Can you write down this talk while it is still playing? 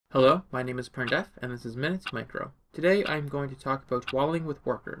Hello, my name is Perndef, and this is Minutes Micro. Today I am going to talk about walling with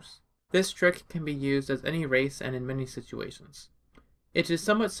workers. This trick can be used as any race and in many situations. It is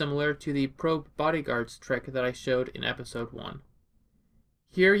somewhat similar to the probe bodyguards trick that I showed in episode 1.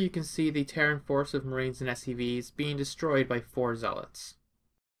 Here you can see the Terran force of Marines and SCVs being destroyed by 4 zealots.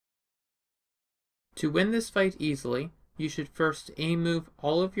 To win this fight easily, you should first aim move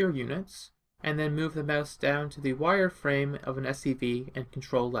all of your units, and then move the mouse down to the wireframe of an SCV and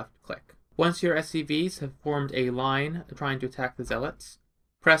control left click. Once your SCVs have formed a line trying to attack the zealots,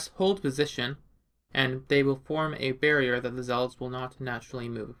 press hold position and they will form a barrier that the zealots will not naturally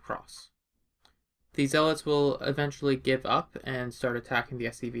move across. The zealots will eventually give up and start attacking the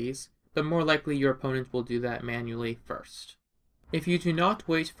SCVs, but more likely your opponent will do that manually first. If you do not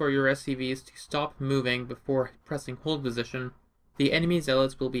wait for your SCVs to stop moving before pressing hold position, the enemy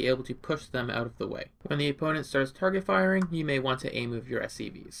zealots will be able to push them out of the way. When the opponent starts target firing, you may want to aim move your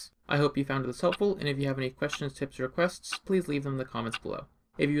SCVs. I hope you found this helpful, and if you have any questions, tips, or requests, please leave them in the comments below.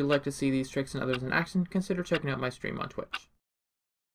 If you would like to see these tricks and others in action, consider checking out my stream on Twitch.